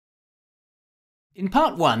In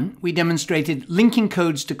part 1, we demonstrated linking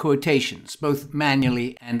codes to quotations, both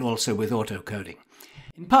manually and also with auto-coding.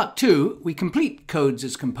 In part 2, we complete codes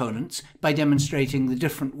as components by demonstrating the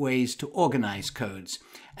different ways to organize codes,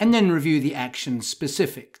 and then review the actions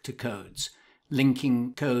specific to codes,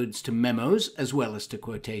 linking codes to memos as well as to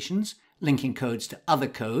quotations, linking codes to other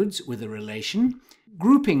codes with a relation,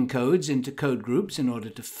 grouping codes into code groups in order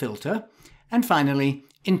to filter, and finally,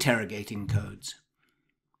 interrogating codes.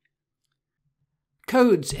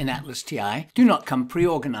 Codes in ATLAS.ti do not come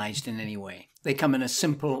pre-organized in any way. They come in a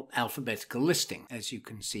simple alphabetical listing, as you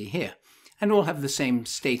can see here, and all have the same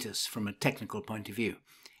status from a technical point of view.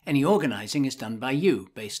 Any organizing is done by you,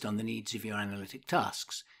 based on the needs of your analytic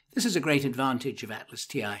tasks. This is a great advantage of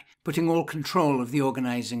ATLAS.ti, putting all control of the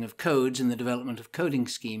organizing of codes and the development of coding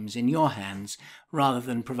schemes in your hands, rather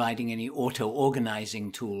than providing any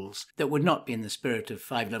auto-organizing tools that would not be in the spirit of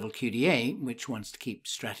 5-level QDA, which wants to keep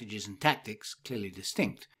strategies and tactics clearly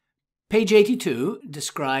distinct. Page 82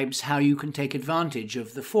 describes how you can take advantage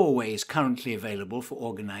of the 4 ways currently available for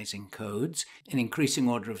organizing codes in increasing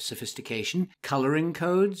order of sophistication: coloring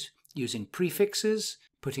codes, using prefixes,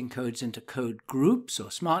 putting codes into code groups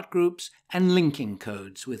or smart groups, and linking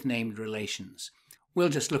codes with named relations. We'll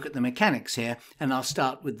just look at the mechanics here, and I'll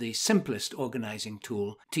start with the simplest organizing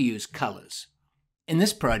tool, to use colors. In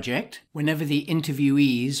this project, whenever the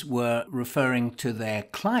interviewees were referring to their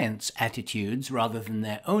clients' attitudes rather than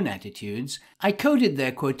their own attitudes, I coded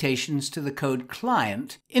their quotations to the code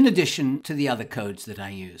client in addition to the other codes that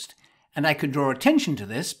I used. And I could draw attention to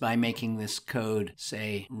this by making this code,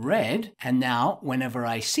 say, red, and now whenever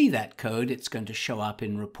I see that code, it's going to show up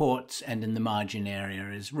in reports and in the margin area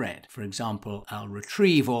as red. For example, I'll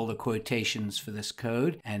retrieve all the quotations for this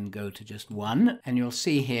code and go to just one, and you'll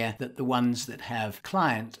see here that the ones that have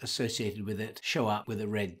client associated with it show up with a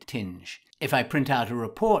red tinge. If I print out a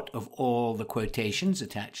report of all the quotations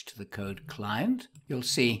attached to the code client, you'll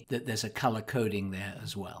see that there's a color coding there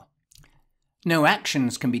as well. No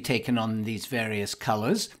actions can be taken on these various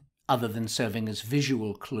colors, other than serving as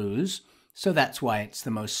visual clues, so that's why it's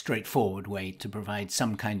the most straightforward way to provide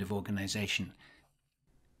some kind of organization.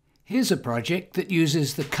 Here's a project that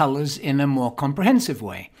uses the colors in a more comprehensive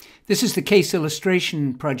way. This is the case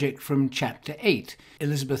illustration project from Chapter 8,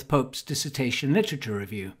 Elizabeth Pope's Dissertation Literature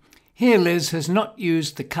Review. Here Liz has not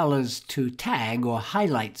used the colors to tag or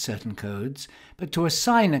highlight certain codes, but to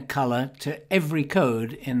assign a color to every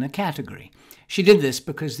code in a category. She did this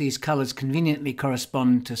because these colors conveniently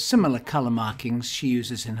correspond to similar color markings she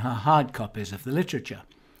uses in her hard copies of the literature.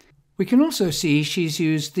 We can also see she's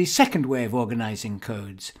used the second way of organizing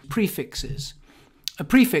codes, prefixes. A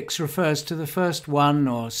prefix refers to the first one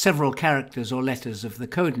or several characters or letters of the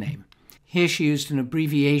code name. Here she used an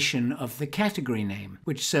abbreviation of the category name,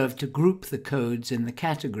 which served to group the codes in the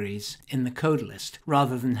categories in the code list,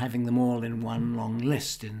 rather than having them all in one long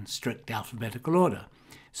list in strict alphabetical order.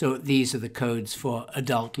 So these are the codes for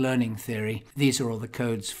adult learning theory. These are all the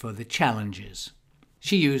codes for the challenges.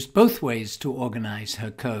 She used both ways to organize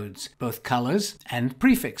her codes, both colors and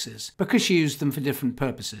prefixes, because she used them for different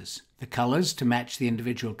purposes. The colors to match the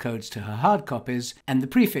individual codes to her hard copies, and the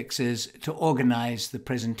prefixes to organize the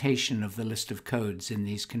presentation of the list of codes in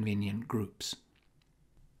these convenient groups.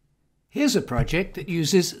 Here's a project that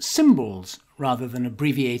uses symbols rather than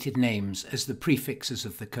abbreviated names as the prefixes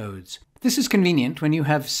of the codes. This is convenient when you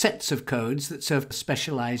have sets of codes that serve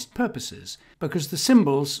specialized purposes, because the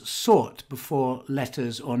symbols sort before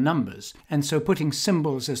letters or numbers, and so putting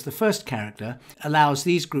symbols as the first character allows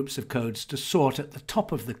these groups of codes to sort at the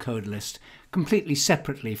top of the code list completely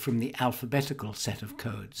separately from the alphabetical set of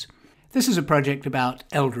codes. This is a project about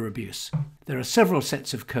elder abuse. There are several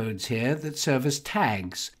sets of codes here that serve as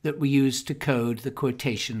tags that we use to code the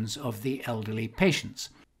quotations of the elderly patients.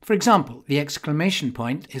 For example, the exclamation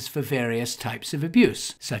point is for various types of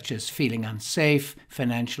abuse, such as feeling unsafe,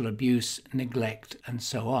 financial abuse, neglect, and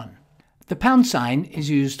so on. The pound sign is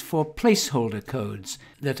used for placeholder codes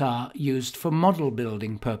that are used for model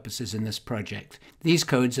building purposes in this project. These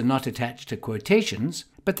codes are not attached to quotations,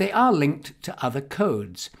 but they are linked to other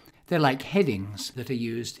codes. They're like headings that are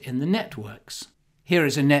used in the networks. Here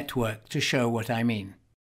is a network to show what I mean.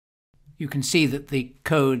 You can see that the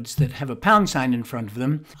codes that have a pound sign in front of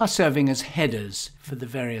them are serving as headers for the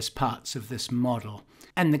various parts of this model.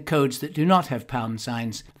 And the codes that do not have pound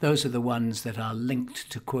signs, those are the ones that are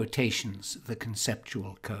linked to quotations, the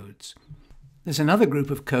conceptual codes. There's another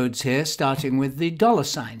group of codes here, starting with the dollar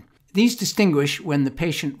sign. These distinguish when the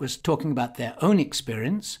patient was talking about their own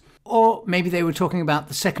experience, or maybe they were talking about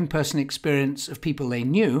the second-person experience of people they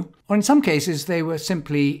knew, or in some cases they were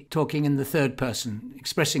simply talking in the third person,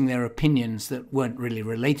 expressing their opinions that weren't really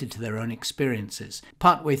related to their own experiences.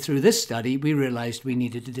 Partway through this study, we realized we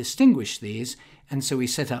needed to distinguish these, and so we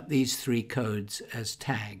set up these 3 codes as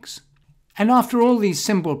tags. And after all these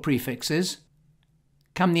symbol prefixes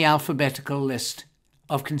come the alphabetical list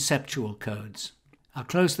of conceptual codes. I'll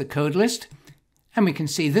close the code list, and we can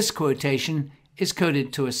see this quotation is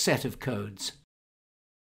coded to a set of codes.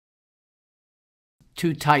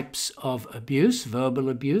 2 types of abuse, verbal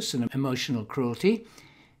abuse and emotional cruelty.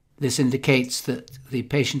 This indicates that the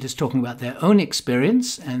patient is talking about their own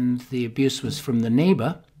experience and the abuse was from the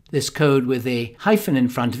neighbor. This code with a hyphen in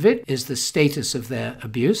front of it is the status of their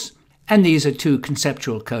abuse. And these are 2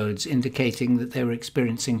 conceptual codes indicating that they were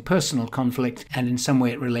experiencing personal conflict and in some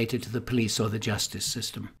way it related to the police or the justice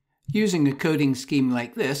system. Using a coding scheme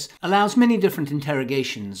like this allows many different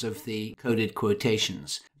interrogations of the coded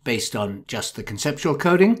quotations based on just the conceptual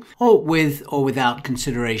coding or with or without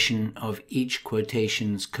consideration of each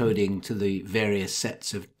quotation's coding to the various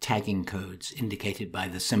sets of tagging codes indicated by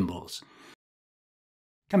the symbols.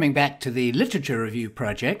 Coming back to the literature review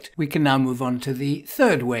project, we can now move on to the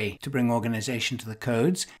third way to bring organization to the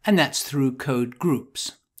codes, and that's through code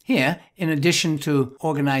groups. Here, in addition to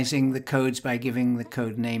organizing the codes by giving the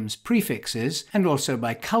code names prefixes and also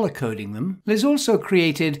by color-coding them, Liz also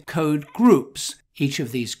created code groups. Each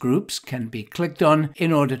of these groups can be clicked on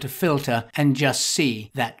in order to filter and just see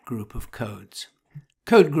that group of codes.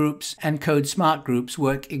 Code groups and code smart groups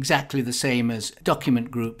work exactly the same as document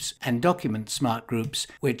groups and document smart groups,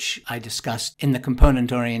 which I discussed in the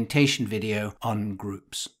component orientation video on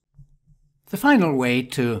groups. The final way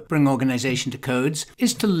to bring organization to codes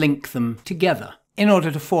is to link them together in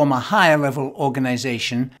order to form a higher level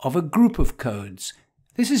organization of a group of codes.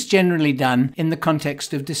 This is generally done in the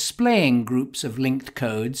context of displaying groups of linked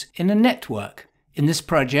codes in a network. In this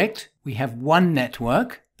project, we have one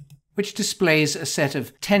network which displays a set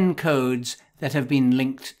of 10 codes that have been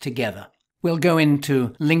linked together. We'll go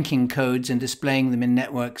into linking codes and displaying them in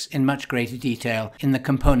networks in much greater detail in the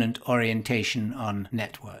component orientation on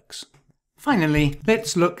networks. Finally,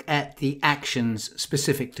 let's look at the actions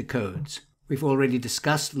specific to codes. We've already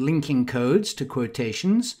discussed linking codes to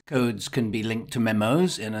quotations. Codes can be linked to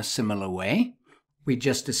memos in a similar way. We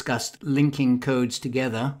just discussed linking codes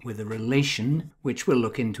together with a relation, which we'll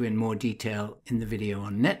look into in more detail in the video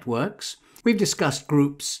on networks. We've discussed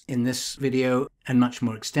groups in this video and much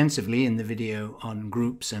more extensively in the video on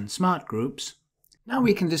groups and smart groups. Now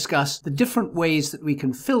we can discuss the different ways that we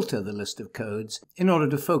can filter the list of codes in order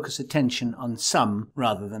to focus attention on some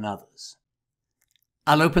rather than others.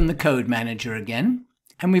 I'll open the Code Manager again,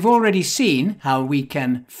 and we've already seen how we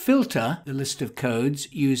can filter the list of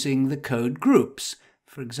codes using the code groups.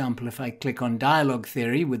 For example, if I click on Dialogue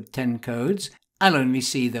Theory with 10 codes, I'll only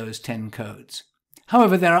see those 10 codes.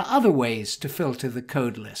 However, there are other ways to filter the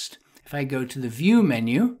code list. If I go to the View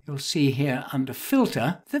menu, you'll see here under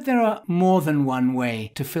Filter that there are more than one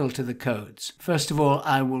way to filter the codes. First of all,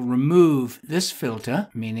 I will remove this filter,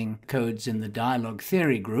 meaning codes in the Dialogue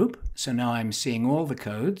Theory group. So now I'm seeing all the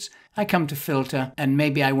codes. I come to Filter, and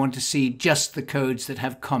maybe I want to see just the codes that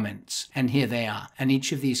have comments. And here they are. And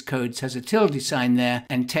each of these codes has a tilde sign there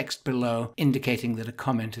and text below indicating that a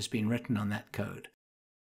comment has been written on that code.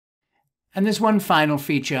 And there's one final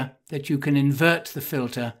feature that you can invert the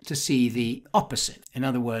filter to see the opposite. In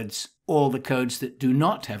other words, all the codes that do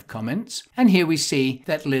not have comments. And here we see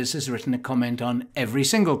that Liz has written a comment on every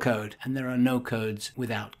single code, and there are no codes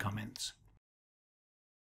without comments.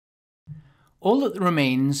 All that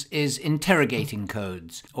remains is interrogating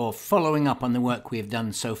codes, or following up on the work we have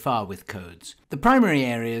done so far with codes. The primary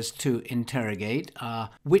areas to interrogate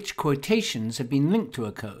are which quotations have been linked to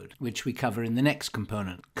a code, which we cover in the next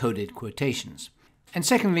component, coded quotations. And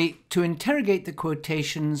secondly, to interrogate the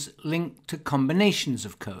quotations linked to combinations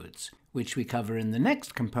of codes, which we cover in the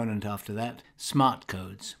next component after that, smart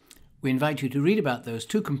codes. We invite you to read about those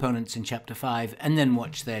 2 components in Chapter 5 and then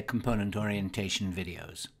watch their component orientation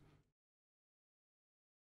videos.